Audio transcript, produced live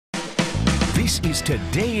This is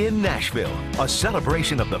Today in Nashville, a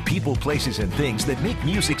celebration of the people, places, and things that make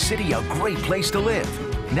Music City a great place to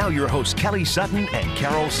live. Now your hosts Kelly Sutton and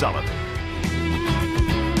Carole Sullivan.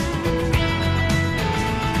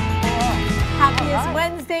 Happiest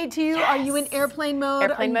Wednesday to you. Yes. Are you in airplane mode?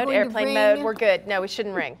 Airplane mode. We're good. No, we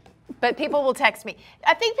shouldn't ring. But people will text me.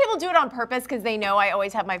 I think people do it on purpose because they know I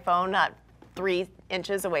always have my phone not 3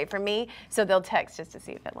 inches away from me, so they'll text just to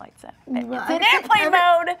see if it lights up. It's in airplane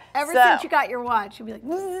mode. Ever since you got your watch, you'll be like,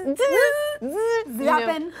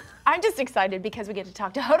 zapping. I'm just excited because we get to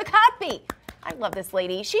talk to Hoda Kotb. I love this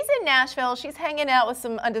lady. She's in Nashville. She's hanging out with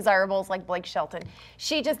some undesirables like Blake Shelton.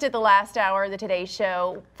 She just did the last hour of the Today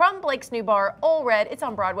Show from Blake's new bar, Ole Red. It's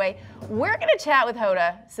on Broadway. We're going to chat with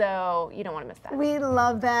Hoda, so you don't want to miss that. We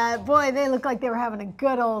love that. Boy, they look like they were having a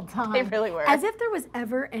good old time. They really were. As if there was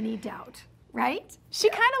ever any doubt, right? She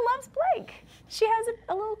kind of loves Blake. She has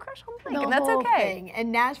a little crush on Blake, and that's okay. And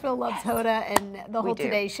Nashville loves Hoda and the whole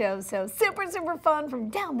Today Show, so super, super fun from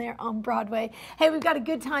down there on Broadway. Hey, we've got a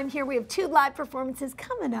good time here. We have 2 live performances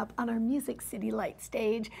coming up on our Music City Light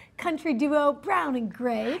stage. Country duo Brown and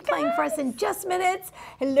Gray playing for us in just minutes.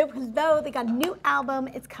 Hello, hello. They got a new album.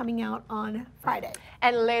 It's coming out on Friday.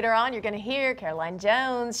 And later on, you're going to hear Caroline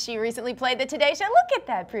Jones. She recently played the Today Show. Look at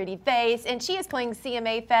that pretty face. And she is playing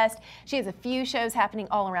CMA Fest. She has a few shows happening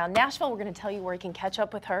all around Nashville. We're going to tell you where you can catch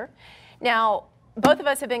up with her. Now, both of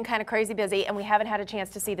us have been kind of crazy busy, and we haven't had a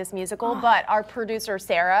chance to see this musical, but our producer,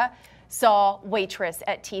 Sarah, saw Waitress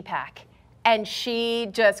at TPAC. And she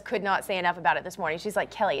just could not say enough about it this morning. She's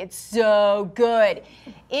like, Kelly, it's so good.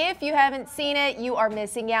 If you haven't seen it, you are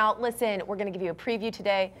missing out. Listen, we're going to give you a preview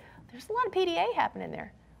today. There's a lot of PDA happening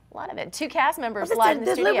there. A lot of it. 2 cast members live in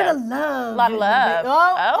the studio. There's a little bit of love. A lot of love.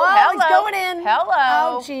 Hello. It's going in.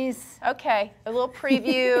 Hello. Oh, jeez. Okay, a little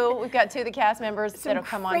preview. We've got 2 of the cast members that'll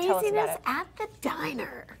come on and tell us about it. At the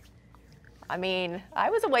diner. I mean, I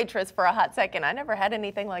was a waitress for a hot second. I never had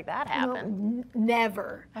anything like that happen. No,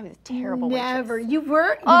 never. I was a terrible waitress. Never. You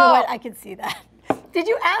were? You know what? I can see that. Did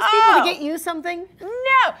you ask people to get you something?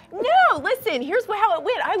 No. Listen, here's how it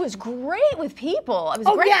went. I was great with people. I was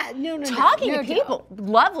great talking to people.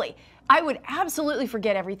 Lovely. I would absolutely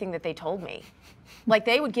forget everything that they told me. Like,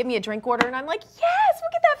 they would give me a drink order, and I'm like, yes,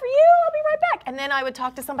 we'll get that for you. I'll be right back. And then I would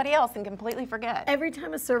talk to somebody else and completely forget. Every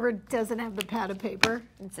time a server doesn't have the pad of paper,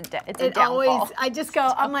 it's a downfall. I just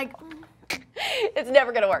go, I'm like, it's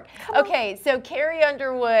never going to work. Okay, so Carrie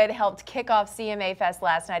Underwood helped kick off CMA Fest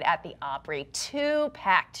last night at the Opry. 2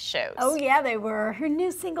 packed shows. Oh, yeah, they were. Her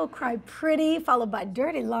new single, Cry Pretty, followed by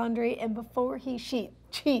Dirty Laundry and Before He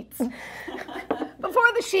Cheats.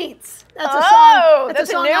 Before the Sheets. That's a song. That's a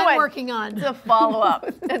song I'm working on. It's a follow-up.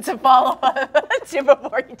 It's a follow-up to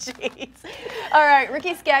Before He Cheats. All right,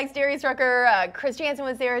 Ricky Skaggs, Darius Rucker, Chris Jansen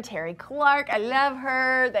was there, Terry Clark. I love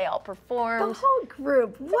her. They all performed. The whole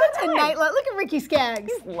group. What a night. Look at Ricky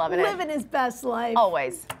Skaggs. He's loving it. Living his best life.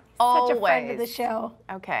 Always. Such a friend of the show.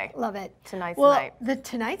 Okay. Love it. Tonight's the night.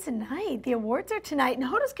 Tonight's the night. The awards are tonight, and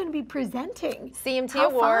Hoda's going to be presenting. CMT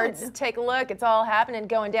Awards. Fun. Take a look. It's all happening,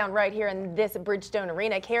 going down right here in this Bridgestone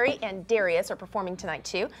Arena. Carrie and Darius are performing tonight,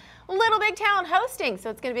 too. Little Big Town hosting,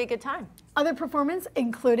 so it's going to be a good time. Other performance,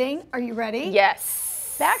 including, are you ready?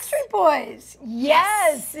 Yes. Backstreet Boys.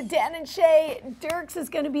 Yes. Dan and Shay. Dirks is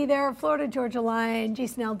going to be there. Florida Georgia Line.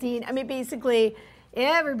 Jason Aldean. I mean, basically,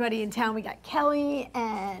 everybody in town. We got Kelly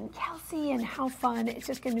and Kelsey, and how fun. It's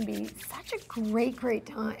just going to be such a great, great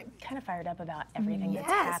time. Kind of fired up about everything that's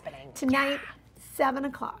happening. Tonight, 7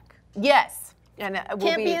 o'clock. Yes. And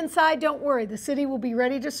Can't be inside, don't worry. The city will be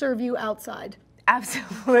ready to serve you outside.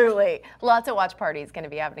 Absolutely. Lots of watch parties going to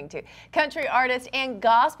be happening too. Country artists and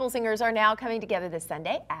gospel singers are now coming together this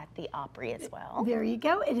Sunday at the Opry as well. There you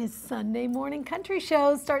go. It is Sunday morning country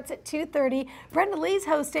show. Starts at 2:30. Brenda Lee's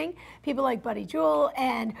hosting. People like Buddy Jewel,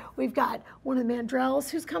 and we've got one of the Mandrells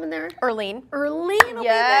who's coming there. Erlene. Erlene will be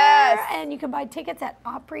there, and you can buy tickets at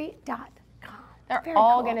opry.com. They're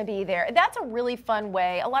all going to be there. That's a really fun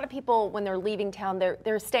way. A lot of people, when they're leaving town,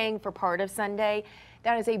 they're staying for part of Sunday.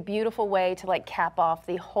 That is a beautiful way to like cap off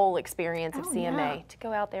the whole experience of CMA, to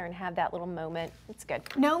go out there and have that little moment. It's good.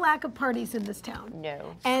 No lack of parties in this town.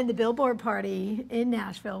 No. And the Billboard party in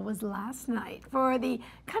Nashville was last night for the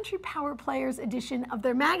Country Power Players edition of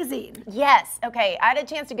their magazine. Yes. Okay. I had a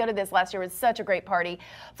chance to go to this last year. It was such a great party.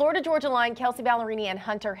 Florida Georgia Line, Kelsey Ballerini and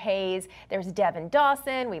Hunter Hayes. There's Devin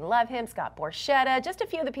Dawson. We love him. Scott Borchetta. Just a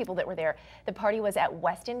few of the people that were there. The party was at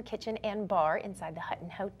Weston Kitchen and Bar inside the Hutton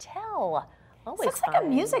Hotel. Always looks like a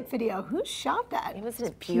music video. Who shot that? It was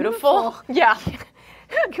beautiful. Yeah.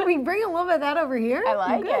 Can we bring a little bit of that over here? I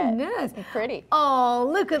like it. Goodness. It's pretty. Oh,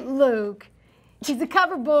 look at Luke. He's a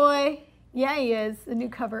cover boy. Yeah, he is. The new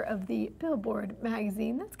cover of the Billboard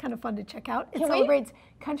magazine. That's kind of fun to check out. It celebrates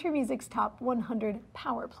country music's top 100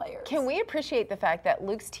 power players. Can we appreciate the fact that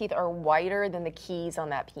Luke's teeth are whiter than the keys on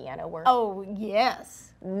that piano were? Oh,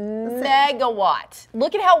 yes. Megawatt.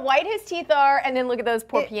 Look at how white his teeth are, and then look at those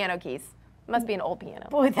poor piano keys. Must be an old piano.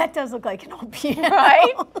 Boy, that does look like an old piano.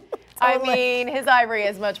 Right? Totally. I mean, his ivory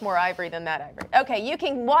is much more ivory than that ivory. Okay, you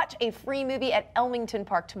can watch a free movie at Elmington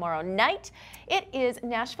Park tomorrow night. It is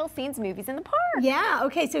Nashville Scenes Movies in the Park. Yeah,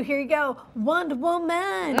 okay, so here you go. Wonder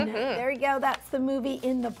Woman. There you go. That's the movie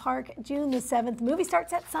in the park, June the 7th. The movie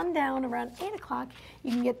starts at sundown around 8 o'clock.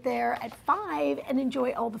 You can get there at 5 and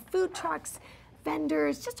enjoy all the food trucks,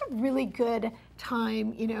 vendors, just a really good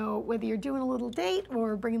time, you know, whether you're doing a little date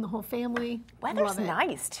or bringing the whole family. Weather's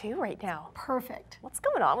nice too right now. Perfect. What's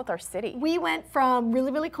going on with our city? We went from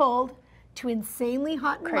really, really cold to insanely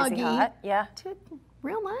hot and Crazy muggy hot, yeah. to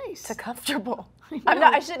real nice. To comfortable. I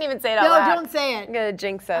I shouldn't even say it out loud. No, don't say it. I'm gonna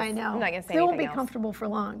jinx us. I know. I'm not gonna say It won't anything be else. comfortable for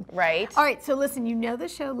long. Right. All right, so listen, you know the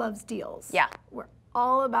show loves deals. Yeah. We're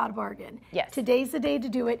all about a bargain. Yes. Today's the day to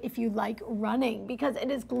do it if you like running, because it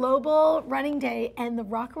is Global Running Day and the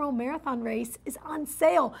Rock and Roll Marathon race is on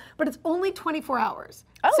sale, but it's only 24 hours.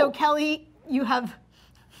 Oh. So Kelly, you have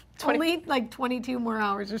only like 22 more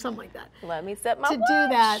hours or something like that. Let me set my To watch. do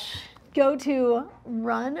that, go to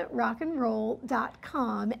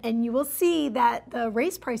runrockandroll.com and you will see that the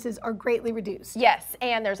race prices are greatly reduced. Yes,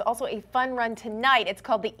 and there's also a fun run tonight. It's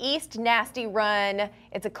called the East Nasty Run.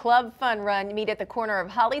 It's a club fun run. Meet at the corner of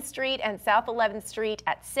Holly Street and South 11th Street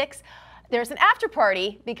at 6. There's an after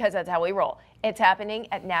party because that's how we roll. It's happening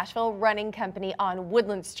at Nashville Running Company on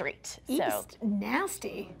Woodland Street. East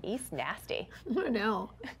Nasty? East Nasty. I don't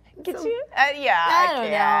know. Get So- you? Yeah, I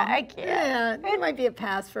don't know. I can't. Yeah, it might be a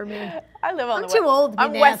pass for me. I live on I'm the too old to be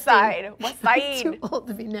I'm nasty. West Side. West I'm Side. too old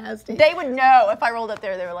to be nasty. They would know if I rolled up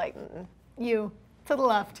there. They were like, You, to the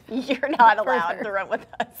left. "You're not allowed Further. to run with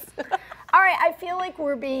us." All right, I feel like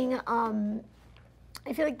we're being,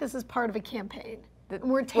 I feel like this is part of a campaign.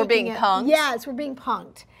 We're being it. punked? Yes, we're being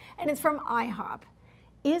punked. And it's from IHOP.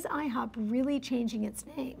 Is IHOP really changing its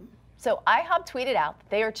name? So IHOP tweeted out that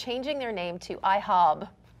they are changing their name to IHOB.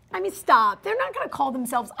 I mean, stop. They're not going to call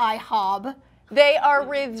themselves IHOB. They are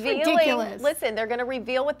revealing. ridiculous. Listen, they're going to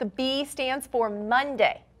reveal what the B stands for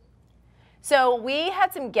Monday. So we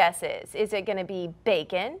had some guesses. Is it going to be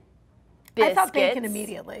bacon? Biscuits? I thought bacon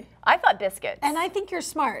immediately. I thought biscuits. And I think you're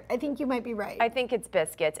smart. I think you might be right. I think it's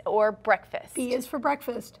biscuits or breakfast. B is for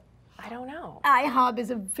breakfast. I don't know. IHOB is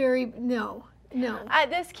a very, no.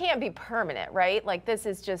 This can't be permanent, right? Like this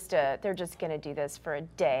is just they're just going to do this for a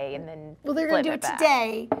day and then Well, they're going to do flip it back.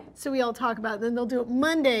 today, so we all talk about it. Then they'll do it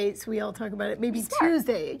Monday, so we all talk about it. Maybe Smart.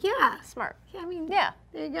 Tuesday. Yeah. Smart. Yeah, I mean, Yeah.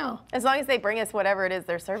 there you go. As long as they bring us whatever it is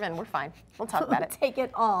they're serving, we're fine. We'll talk about it. Take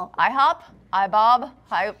it all. IHOP, iBob,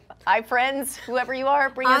 hi friends, whoever you are,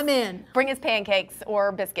 bring I'm in. Bring us pancakes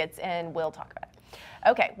or biscuits and we'll talk about it.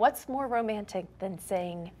 Okay, what's more romantic than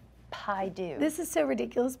saying pie do? This is so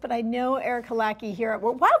ridiculous, but I know Erica Lackey here at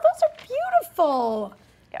work. Wow, those are beautiful.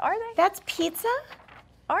 Are they? That's pizza?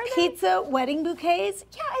 Are they? Pizza wedding bouquets?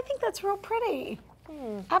 Yeah, I think that's real pretty.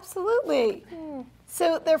 Absolutely.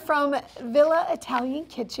 So they're from Villa Italian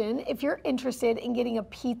Kitchen. If you're interested in getting a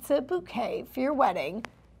pizza bouquet for your wedding,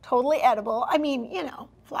 totally edible. I mean, you know,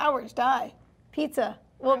 flowers die. Pizza.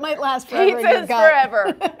 Well, it might last forever. in your Pizza is gut.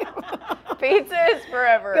 forever. Pizza is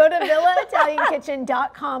forever. Go to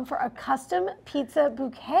VillaItalianKitchen.com for a custom pizza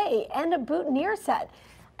bouquet and a boutonniere set.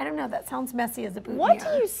 I don't know, that sounds messy as a boutonniere. What do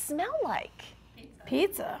you smell like?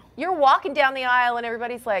 Pizza. You're walking down the aisle and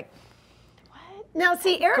everybody's like, Now,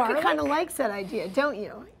 see, Erica Garlic? kind of likes that idea, don't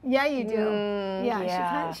you? Yeah, you do.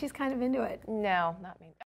 yeah. She's kind of into it. no, not me.